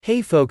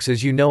Hey folks,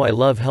 as you know, I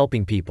love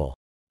helping people.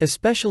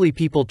 Especially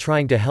people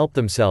trying to help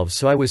themselves,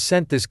 so I was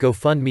sent this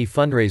GoFundMe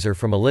fundraiser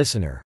from a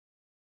listener.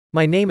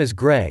 My name is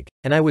Greg,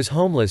 and I was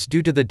homeless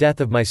due to the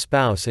death of my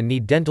spouse and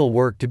need dental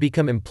work to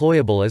become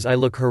employable as I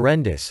look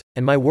horrendous,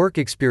 and my work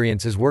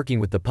experience is working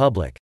with the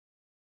public.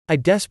 I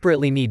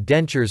desperately need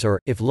dentures or,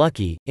 if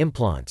lucky,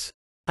 implants.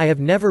 I have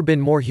never been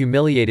more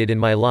humiliated in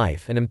my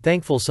life and am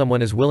thankful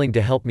someone is willing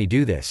to help me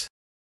do this.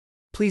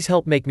 Please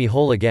help make me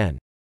whole again.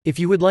 If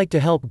you would like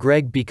to help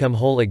Greg become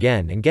whole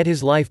again and get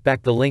his life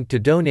back, the link to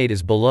donate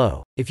is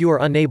below. If you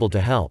are unable to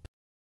help,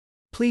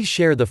 please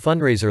share the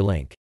fundraiser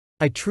link.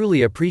 I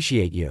truly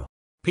appreciate you.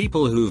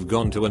 People who've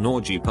gone to an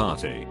orgy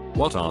party.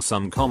 What are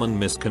some common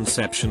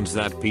misconceptions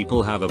that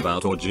people have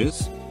about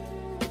orgies?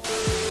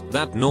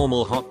 That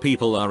normal hot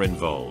people are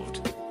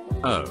involved.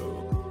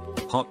 Oh.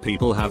 Hot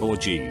people have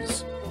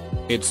orgies.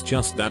 It's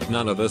just that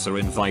none of us are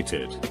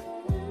invited.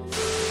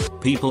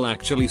 People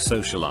actually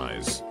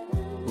socialize.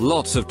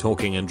 Lots of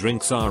talking and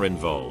drinks are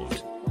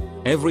involved.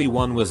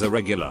 Everyone was a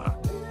regular,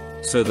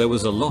 so there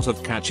was a lot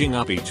of catching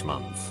up each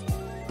month.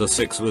 The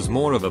sex was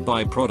more of a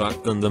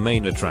byproduct than the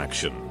main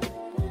attraction.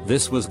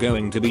 This was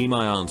going to be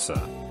my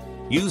answer.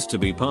 Used to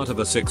be part of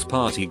a sex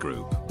party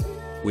group.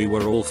 We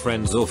were all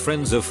friends or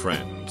friends of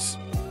friends.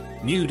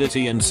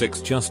 Nudity and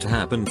sex just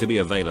happened to be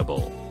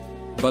available.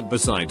 But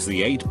besides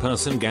the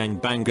 8-person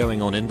gangbang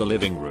going on in the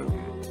living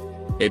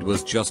room, it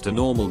was just a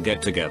normal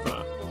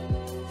get-together.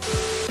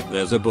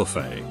 There's a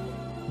buffet.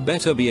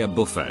 Better be a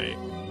buffet.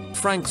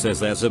 Frank says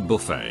there's a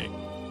buffet.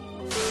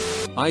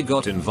 I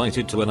got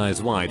invited to an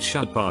Eyes Wide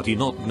Shut party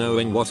not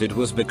knowing what it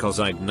was because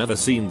I'd never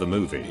seen the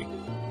movie.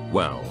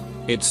 Well,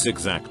 it's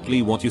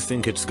exactly what you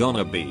think it's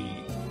gonna be.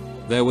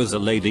 There was a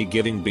lady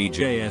giving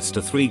BJS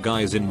to 3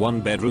 guys in one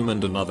bedroom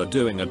and another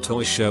doing a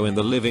toy show in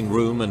the living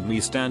room and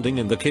me standing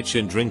in the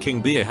kitchen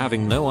drinking beer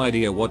having no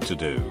idea what to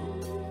do.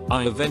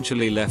 I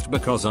eventually left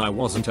because I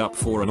wasn't up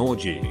for an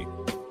orgy.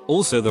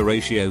 Also, the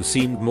ratio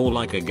seemed more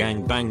like a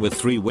gangbang with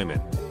 3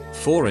 women,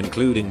 4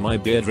 including my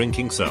beer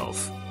drinking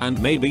self,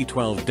 and maybe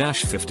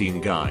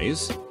 12-15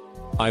 guys.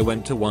 I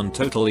went to one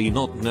totally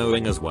not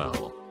knowing as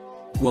well.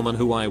 Woman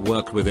who I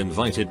work with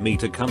invited me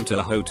to come to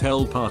a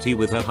hotel party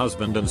with her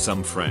husband and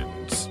some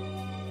friends.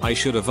 I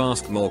should have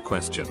asked more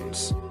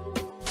questions.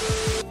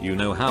 You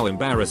know how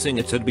embarrassing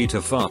it'd be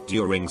to fart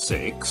during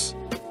sex?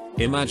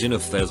 Imagine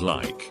if there's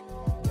like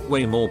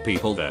way more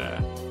people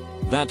there.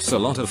 That's a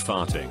lot of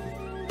farting.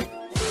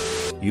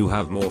 You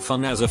have more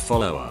fun as a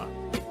follower,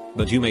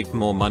 but you make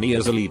more money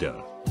as a leader.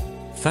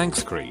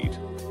 Thanks, Creed.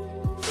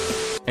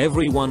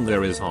 Everyone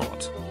there is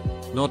hot.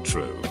 Not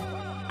true.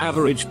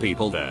 Average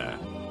people there.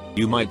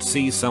 You might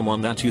see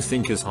someone that you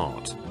think is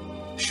hot.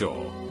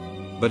 Sure.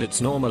 But it's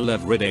normal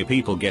everyday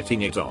people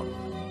getting it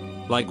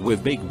on. Like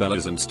with big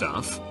bellas and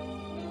stuff.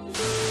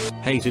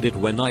 Hated it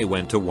when I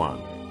went to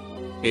one.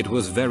 It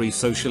was very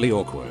socially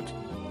awkward.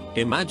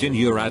 Imagine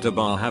you're at a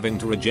bar having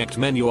to reject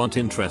men you aren't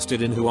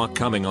interested in who are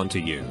coming onto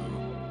you.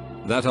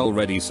 That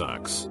already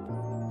sucks.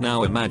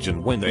 Now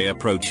imagine when they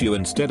approach you,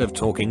 instead of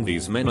talking,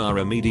 these men are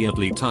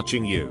immediately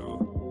touching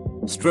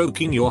you,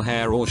 stroking your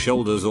hair or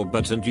shoulders or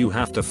butt, and you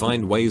have to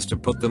find ways to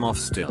put them off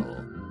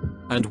still.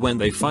 And when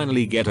they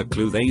finally get a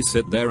clue, they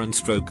sit there and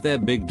stroke their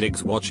big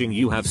dicks watching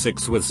you have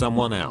sex with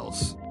someone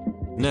else.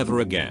 Never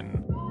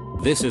again.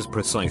 This is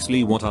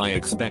precisely what I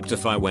expect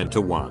if I went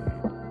to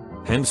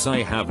one. Hence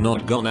I have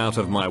not gone out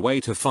of my way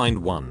to find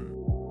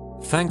one.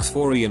 Thanks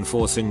for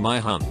reinforcing my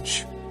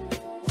hunch.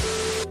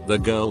 The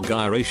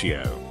girl-guy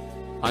ratio.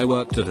 I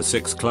worked at a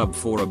sex club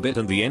for a bit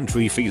and the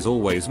entry fees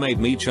always made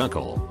me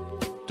chuckle.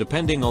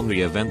 Depending on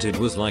the event, it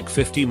was like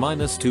 50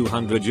 minus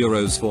 200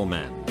 euros for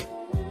men.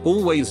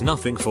 Always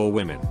nothing for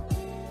women.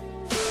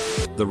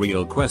 The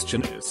real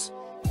question is,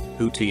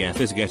 who TF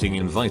is getting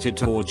invited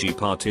to orgy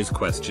parties ?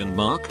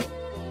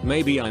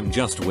 Maybe I'm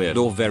just weird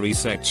or very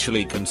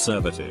sexually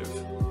conservative.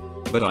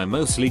 But I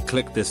mostly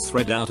clicked this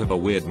thread out of a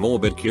weird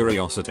morbid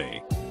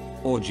curiosity.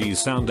 Orgies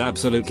sound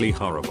absolutely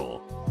horrible.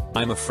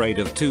 I'm afraid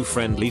of too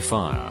friendly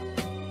fire.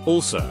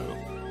 Also,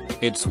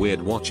 it's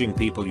weird watching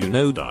people you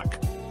know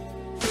duck.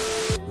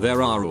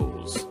 There are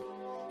rules.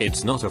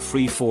 It's not a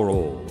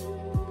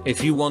free-for-all.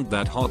 If you want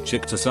that hot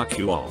chick to suck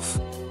you off,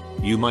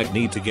 you might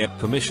need to get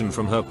permission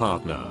from her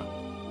partner.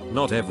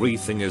 Not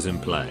everything is in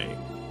play.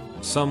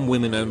 Some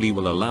women only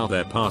will allow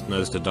their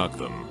partners to duck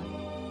them.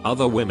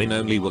 Other women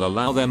only will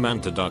allow their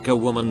man to duck a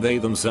woman they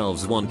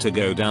themselves want to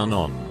go down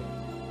on.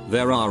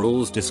 There are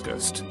rules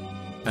discussed.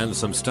 And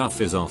some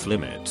stuff is off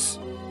limits.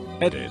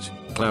 Edit.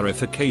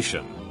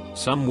 Clarification.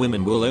 Some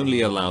women will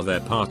only allow their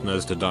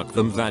partners to duck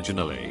them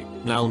vaginally.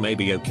 Now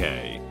maybe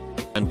okay.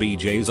 And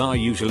BJs are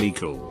usually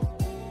cool.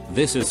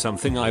 This is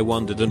something I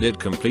wondered and it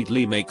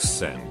completely makes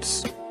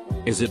sense.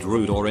 Is it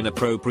rude or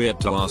inappropriate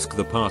to ask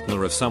the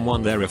partner of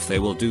someone there if they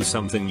will do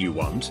something you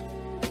want?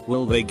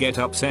 Will they get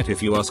upset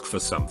if you ask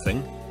for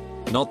something?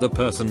 Not the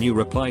person you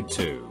replied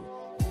to.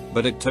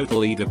 But it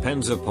totally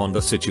depends upon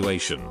the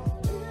situation.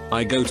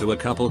 I go to a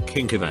couple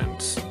kink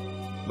events,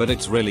 but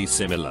it's really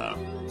similar.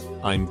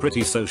 I'm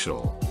pretty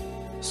social.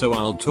 So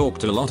I'll talk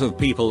to a lot of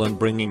people, and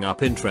bringing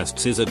up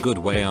interests is a good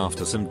way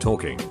after some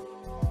talking.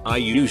 I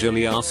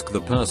usually ask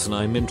the person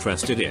I'm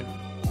interested in,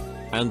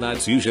 and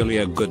that's usually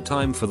a good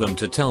time for them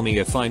to tell me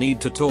if I need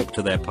to talk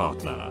to their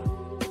partner.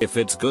 If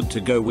it's good to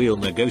go, we'll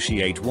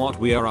negotiate what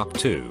we are up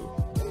to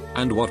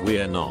and what we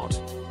are not.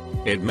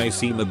 It may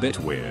seem a bit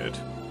weird,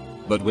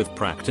 but with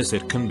practice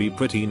it can be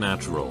pretty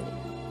natural.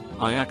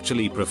 I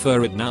actually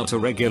prefer it now to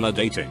regular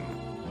dating,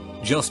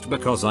 just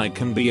because I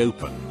can be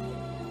open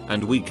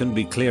and we can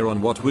be clear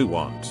on what we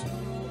want.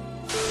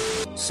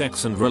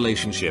 Sex and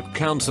relationship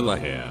counselor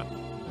here.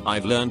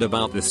 I've learned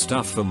about this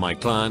stuff for my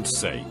client's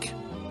sake.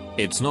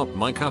 It's not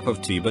my cup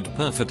of tea, but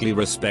perfectly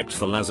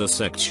respectful as a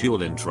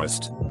sexual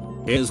interest.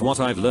 Here's what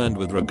I've learned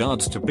with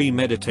regards to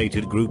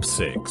premeditated group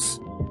sex.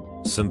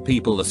 Some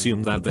people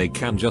assume that they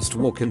can just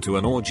walk into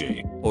an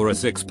orgy or a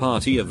sex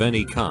party of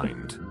any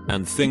kind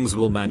and things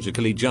will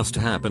magically just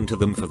happen to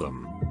them for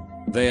them.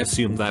 They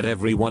assume that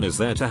everyone is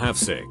there to have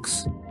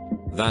sex,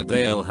 that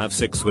they'll have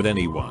sex with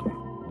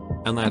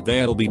anyone, and that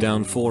they'll be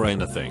down for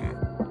anything.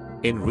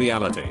 In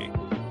reality,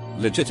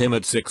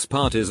 legitimate sex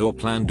parties or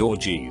planned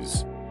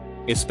orgies,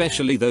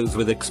 especially those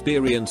with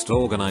experienced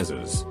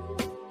organizers,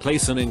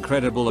 place an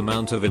incredible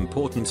amount of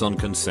importance on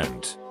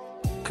consent,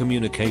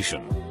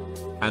 communication,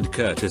 and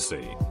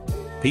courtesy.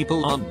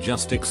 People aren't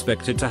just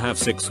expected to have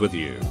sex with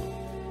you.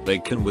 They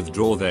can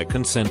withdraw their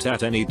consent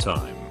at any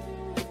time.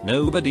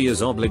 Nobody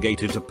is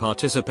obligated to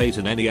participate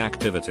in any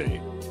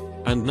activity,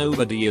 and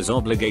nobody is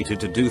obligated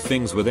to do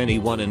things with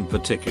anyone in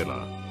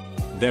particular.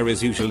 There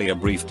is usually a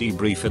brief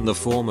debrief in the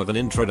form of an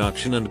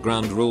introduction and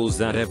ground rules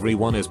that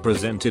everyone is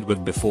presented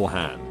with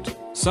beforehand,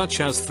 such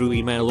as through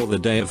email or the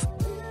day of.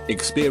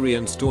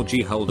 Experienced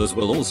orgy holders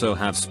will also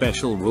have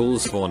special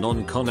rules for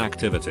non-con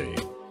activity.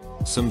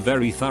 Some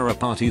very thorough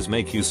parties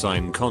make you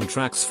sign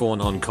contracts for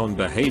non-con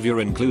behavior,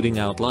 including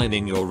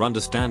outlining your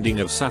understanding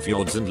of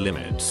safeguards and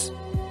limits.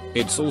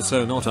 It's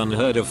also not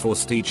unheard of for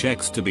STI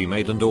checks to be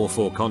made and or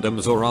for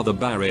condoms or other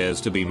barriers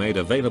to be made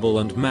available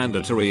and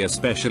mandatory,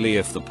 especially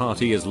if the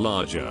party is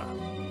larger.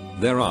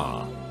 There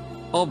are,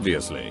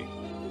 obviously,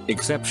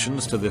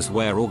 exceptions to this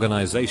where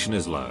organization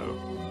is low,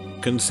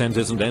 consent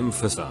isn't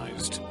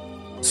emphasized,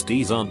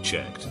 STIs aren't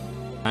checked,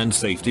 and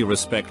safety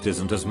respect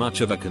isn't as much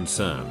of a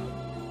concern.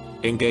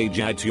 Engage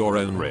at your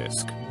own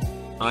risk.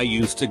 I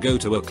used to go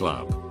to a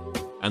club,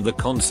 and the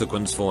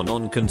consequence for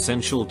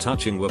non-consensual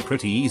touching were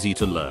pretty easy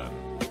to learn.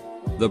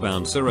 The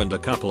bouncer and a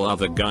couple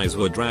other guys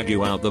would drag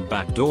you out the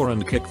back door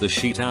and kick the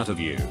shit out of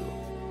you.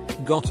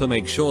 Gotta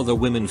make sure the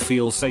women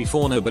feel safe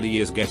or nobody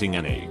is getting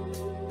any.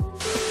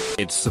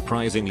 It's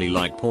surprisingly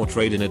like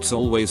portrayed in It's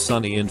Always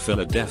Sunny in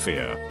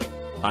Philadelphia.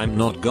 I'm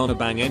not gonna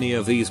bang any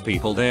of these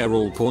people, they're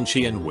all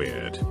paunchy and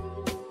weird.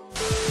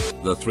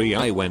 The 3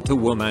 I went to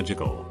were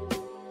magical.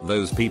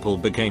 Those people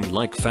became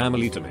like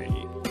family to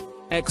me.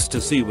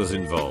 Ecstasy was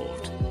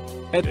involved.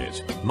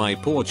 Edit, my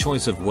poor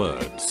choice of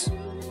words.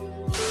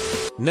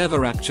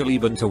 Never actually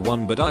been to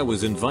one, but I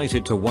was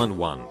invited to one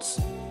once.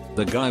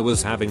 The guy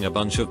was having a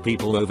bunch of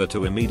people over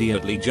to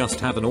immediately just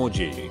have an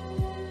orgy.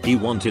 He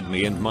wanted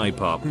me and my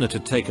partner to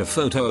take a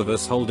photo of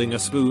us holding a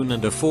spoon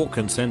and a fork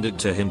and send it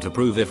to him to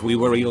prove if we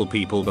were real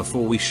people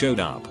before we showed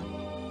up.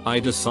 I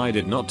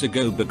decided not to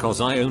go because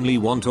I only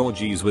want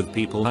orgies with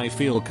people I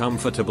feel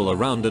comfortable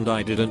around, and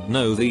I didn't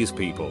know these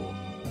people.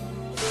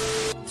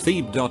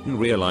 Thebe didn't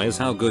realize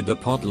how good the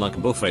potluck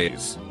buffet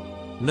is.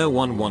 No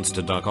one wants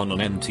to duck on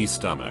an empty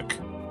stomach.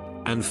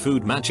 And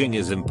food matching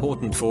is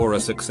important for a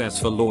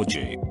successful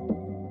orgy.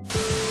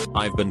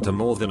 I've been to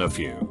more than a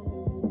few.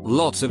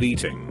 Lots of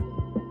eating.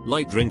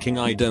 Light drinking,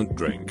 I don't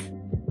drink.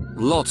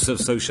 Lots of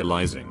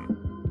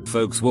socializing.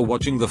 Folks were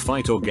watching the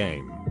fight or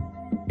game.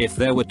 If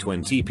there were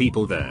 20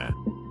 people there,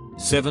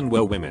 7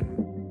 were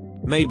women.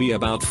 Maybe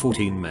about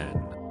 14 men.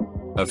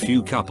 A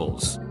few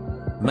couples,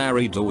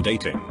 married or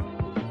dating.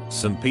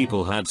 Some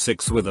people had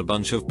sex with a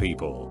bunch of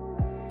people.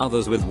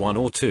 Others with 1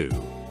 or 2.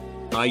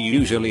 I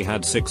usually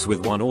had sex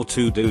with 1 or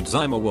 2 dudes,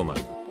 I'm a woman.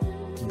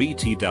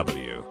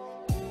 BTW.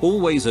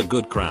 Always a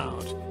good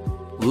crowd.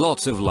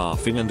 Lots of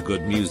laughing and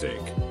good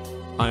music.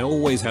 I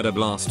always had a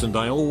blast and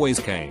I always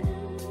came.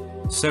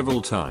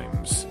 Several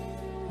times.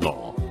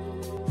 Lol.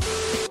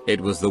 It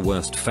was the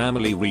worst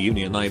family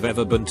reunion I've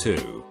ever been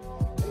to.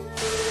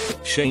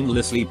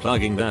 Shamelessly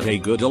plugging that A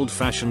Good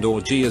Old-Fashioned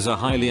Orgy is a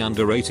highly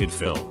underrated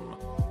film.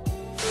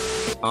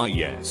 Ah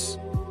yes.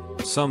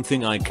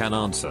 Something I can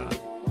answer.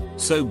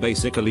 So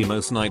basically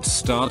most nights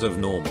start of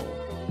normal.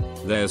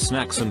 There's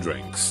snacks and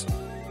drinks.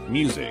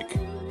 Music.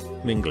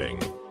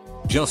 Mingling.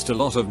 Just a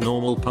lot of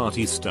normal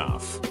party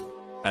stuff.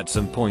 At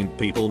some point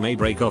people may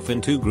break off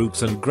into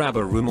groups and grab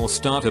a room or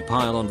start a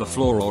pile on the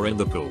floor or in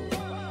the pool.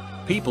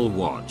 People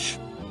watch.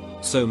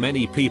 So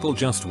many people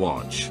just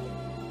watch.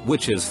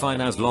 Which is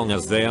fine as long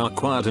as they are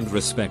quiet and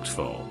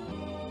respectful.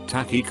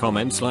 Tacky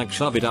comments like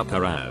 "shove it up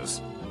her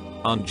ass"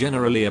 aren't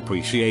generally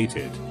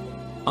appreciated.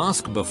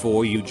 Ask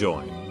before you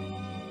join.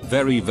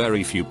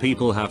 Very few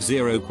people have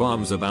zero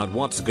qualms about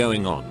what's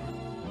going on.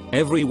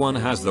 Everyone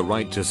has the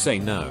right to say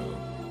no.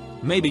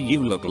 Maybe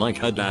you look like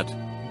her dad.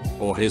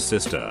 Or his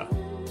sister.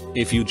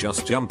 If you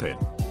just jump in,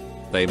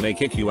 they may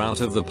kick you out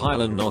of the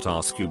pile and not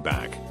ask you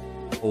back.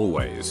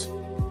 Always.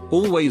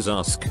 Always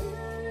ask.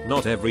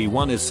 Not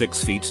everyone is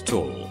 6 feet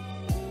tall.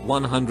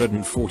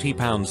 140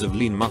 pounds of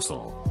lean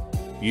muscle.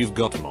 You've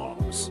got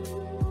moms,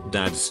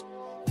 dads,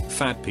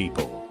 fat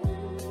people,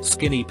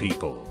 skinny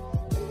people,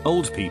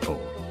 old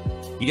people,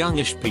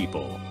 youngish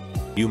people.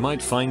 You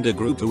might find a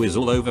group who is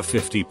all over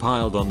 50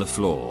 piled on the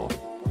floor,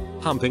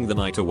 humping the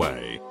night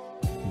away.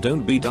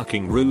 Don't be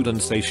ducking rude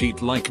and say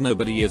shit like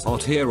nobody is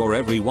hot here or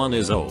everyone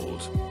is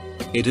old.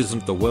 It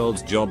isn't the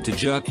world's job to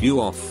jerk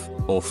you off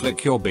or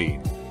flick your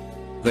bean.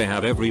 They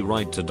have every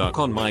right to duck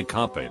on my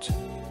carpet.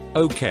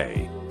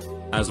 Okay.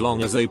 As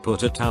long as they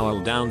put a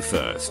towel down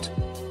first.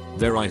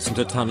 There isn't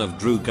a ton of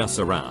droogus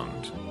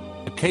around.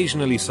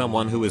 Occasionally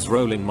someone who is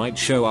rolling might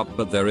show up,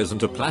 but there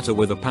isn't a platter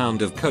with a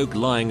pound of coke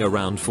lying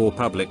around for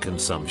public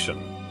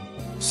consumption.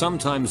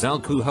 Sometimes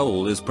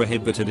alcohol is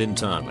prohibited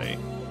entirely.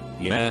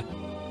 Yeah.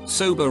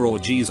 Sober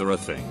orgies are a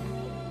thing.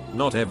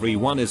 Not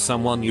everyone is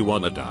someone you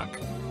wanna duck.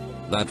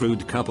 That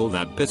rude couple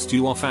that pissed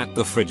you off at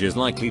the fridge is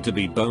likely to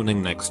be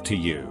boning next to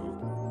you.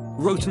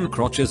 Rotten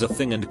crotch is a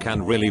thing and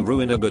can really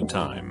ruin a good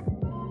time.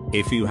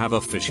 If you have a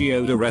fishy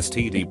odor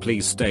STD,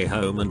 please stay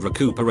home and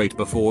recuperate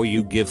before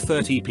you give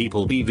 30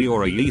 people BV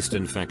or a yeast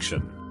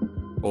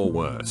infection. Or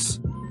worse.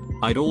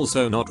 I'd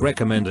also not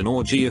recommend an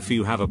orgy if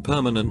you have a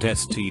permanent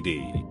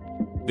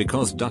STD.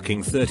 Because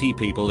ducking 30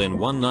 people in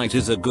one night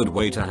is a good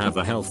way to have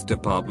the health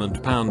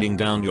department pounding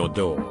down your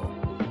door.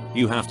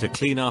 You have to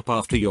clean up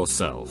after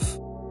yourself.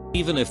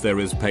 Even if there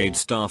is paid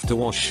staff to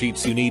wash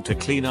sheets, you need to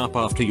clean up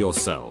after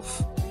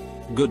yourself.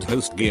 Good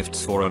host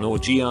gifts for an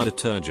orgy are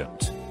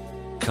detergent,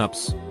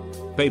 cups,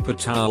 paper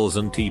towels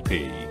and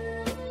TP,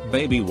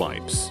 baby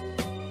wipes,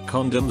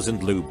 condoms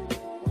and lube,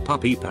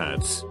 puppy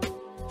pads,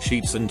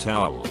 sheets and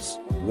towels,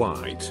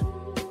 white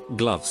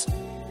gloves,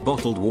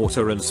 bottled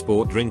water and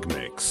sport drink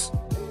mix,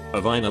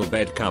 a vinyl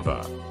bed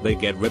cover, they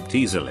get ripped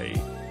easily,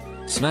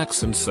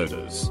 snacks and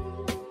sodas,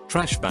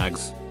 trash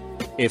bags.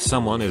 If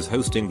someone is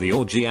hosting the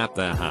orgy at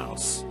their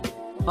house,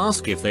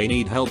 ask if they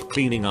need help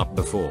cleaning up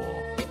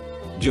before,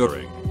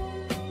 during,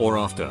 or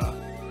after.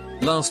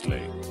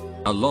 Lastly,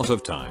 a lot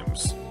of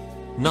times,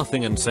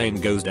 nothing insane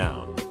goes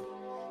down,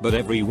 but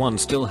everyone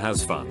still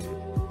has fun.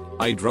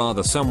 I'd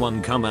rather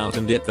someone come out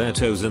and dip their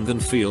toes in than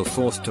feel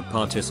forced to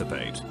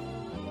participate.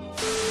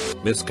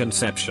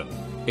 Misconception.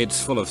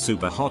 It's full of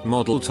super hot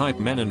model type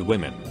men and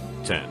women.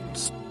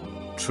 Tens.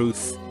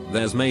 Truth.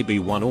 There's maybe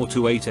 1 or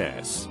 2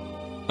 8s.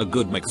 A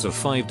good mix of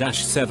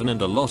 5-7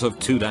 and a lot of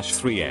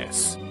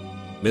 2-3s.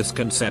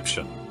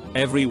 Misconception.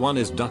 Everyone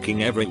is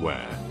ducking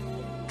everywhere.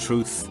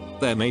 Truth.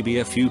 There may be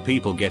a few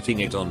people getting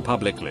it on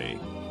publicly.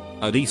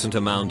 A decent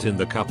amount in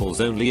the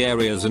couples only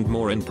areas and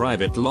more in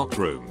private locked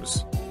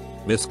rooms.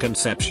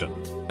 Misconception.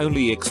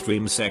 Only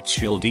extreme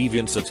sexual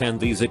deviants attend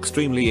these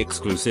extremely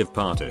exclusive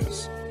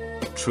parties.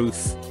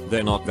 Truth.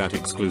 They're not that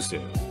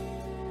exclusive.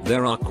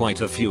 There are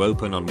quite a few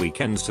open on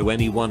weekends to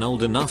anyone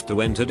old enough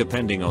to enter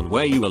depending on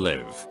where you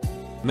live.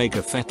 Make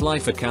a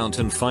FetLife account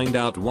and find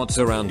out what's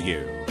around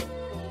you.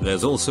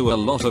 There's also a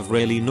lot of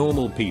really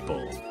normal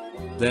people.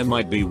 There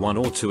might be 1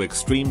 or 2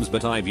 extremes,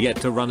 but I've yet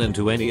to run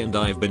into any and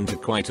I've been to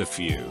quite a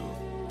few.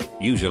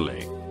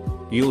 Usually,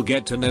 you'll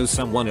get to know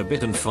someone a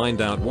bit and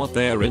find out what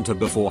they're into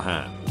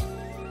beforehand.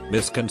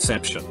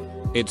 Misconception.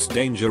 It's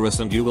dangerous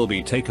and you will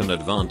be taken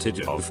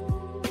advantage of.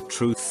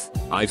 Truth.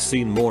 I've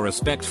seen more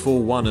respect for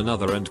one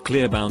another and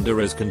clear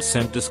boundaries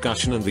consent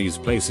discussion in these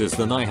places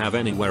than I have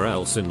anywhere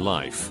else in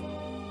life.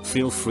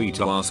 Feel free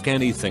to ask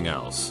anything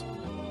else.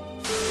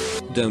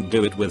 Don't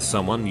do it with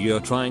someone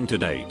you're trying to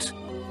date.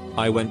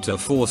 I went to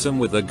foursome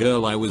with a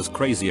girl I was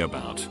crazy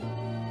about.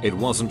 It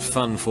wasn't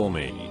fun for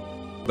me.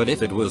 But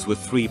if it was with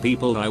 3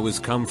 people I was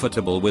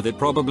comfortable with, it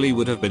probably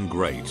would have been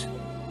great.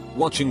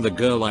 Watching the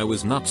girl I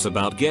was nuts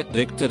about get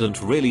addicted and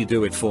really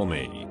do it for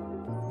me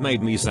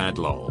made me sad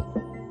lol.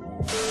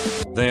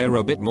 They're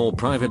a bit more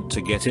private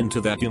to get into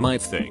that you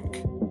might think.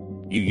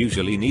 You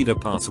usually need a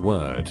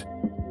password.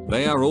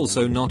 They are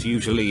also not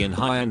usually in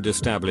high-end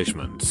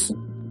establishments.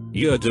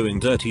 You're doing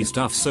dirty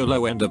stuff, so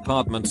low-end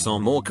apartments are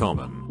more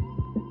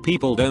common.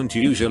 People don't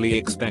usually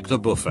expect a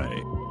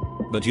buffet.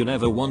 But you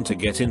never want to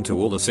get into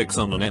all the 6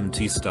 on an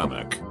empty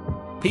stomach.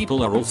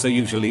 People are also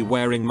usually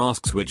wearing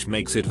masks, which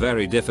makes it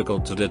very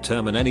difficult to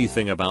determine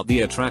anything about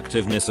the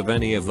attractiveness of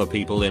any of the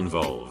people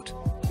involved.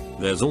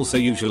 There's also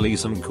usually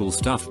some cool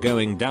stuff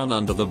going down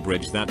under the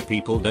bridge that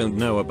people don't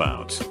know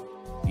about.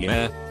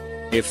 Yeah.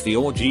 If the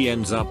orgy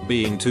ends up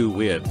being too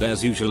weird,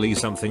 there's usually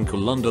something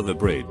cool under the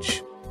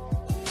bridge.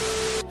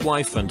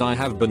 Wife and I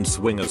have been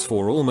swingers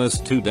for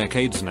almost 2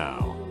 decades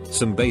now.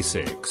 Some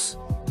basics.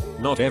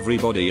 Not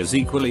everybody is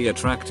equally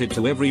attracted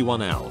to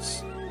everyone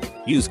else.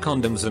 Use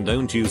condoms and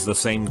don't use the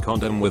same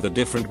condom with a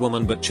different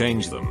woman, but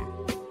change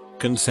them.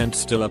 Consent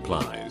still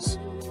applies.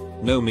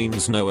 No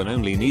means no and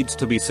only needs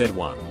to be said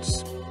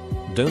once.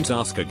 Don't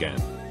ask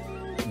again.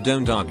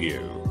 Don't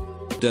argue.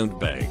 Don't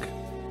beg.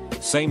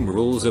 Same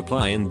rules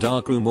apply in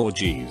darkroom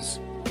orgies.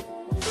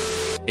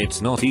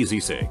 It's not easy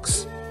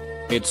 6.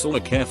 It's all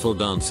a careful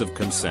dance of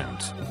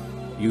consent.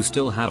 You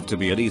still have to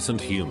be a decent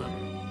human.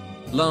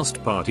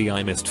 Last party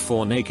I missed,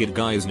 4 naked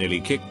guys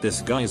nearly kicked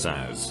this guy's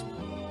ass.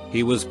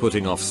 He was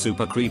putting off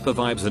super creeper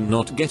vibes and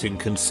not getting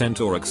consent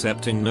or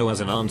accepting no as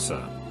an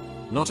answer.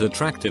 Not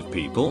attractive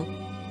people?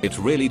 It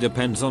really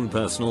depends on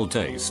personal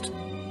taste.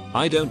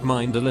 I don't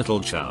mind a little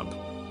chub.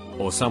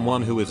 Or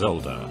someone who is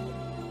older.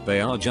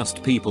 They are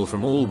just people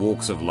from all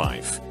walks of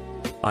life.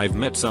 I've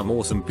met some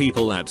awesome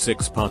people at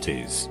 6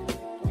 parties.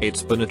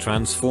 It's been a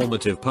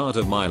transformative part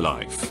of my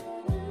life.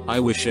 I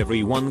wish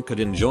everyone could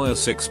enjoy a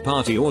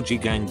 6-party orgy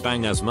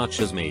gangbang as much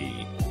as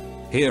me.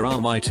 Here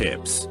are my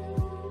tips.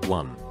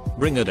 1.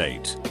 Bring a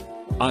date.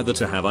 Either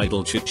to have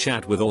idle chit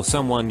chat with or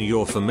someone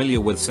you're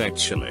familiar with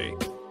sexually.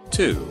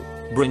 2.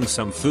 Bring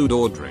some food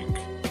or drink.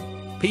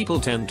 People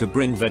tend to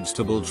bring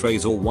vegetable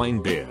trays or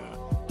wine beer.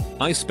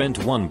 I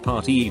spent one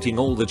party eating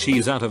all the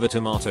cheese out of a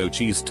tomato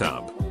cheese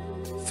tub.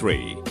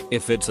 3.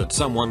 If it's at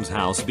someone's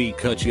house, be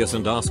courteous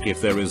and ask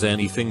if there is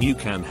anything you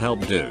can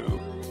help do.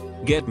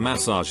 Get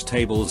massage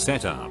tables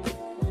set up.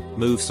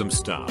 Move some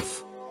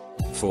stuff.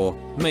 4.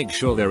 Make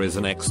sure there is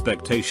an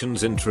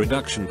expectations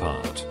introduction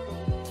part.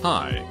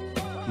 Hi.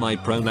 My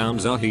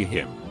pronouns are he,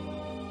 him.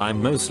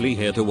 I'm mostly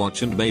here to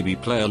watch and maybe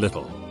play a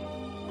little.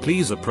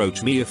 Please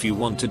approach me if you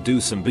want to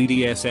do some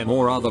BDSM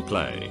or other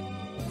play.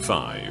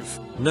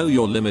 5. Know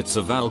your limits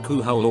of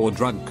alcohol or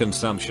drug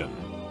consumption.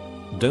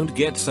 Don't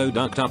get so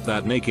ducked up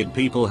that naked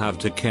people have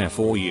to care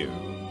for you.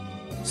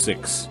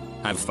 6.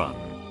 Have fun.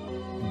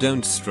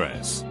 Don't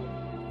stress.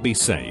 Be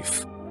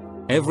safe.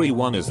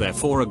 Everyone is there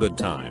for a good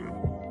time.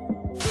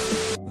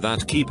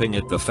 That keeping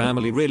it the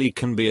family really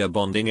can be a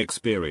bonding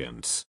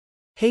experience.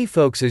 Hey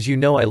folks, as you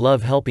know, I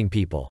love helping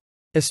people.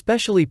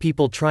 Especially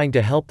people trying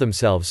to help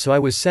themselves, so I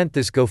was sent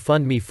this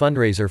GoFundMe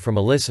fundraiser from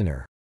a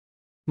listener.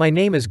 My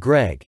name is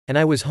Greg, and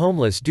I was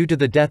homeless due to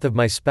the death of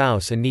my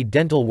spouse and need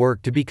dental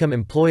work to become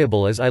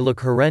employable as I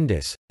look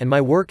horrendous, and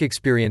my work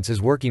experience is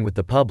working with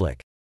the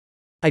public.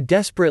 I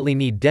desperately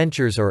need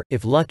dentures or,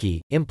 if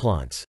lucky,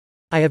 implants.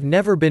 I have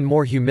never been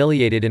more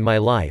humiliated in my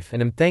life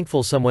and am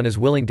thankful someone is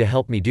willing to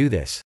help me do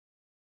this.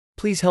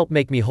 Please help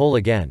make me whole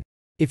again.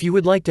 If you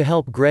would like to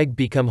help Greg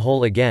become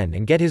whole again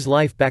and get his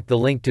life back, the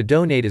link to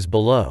donate is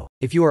below.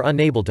 If you are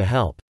unable to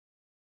help,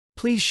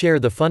 please share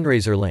the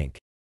fundraiser link.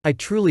 I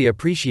truly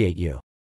appreciate you.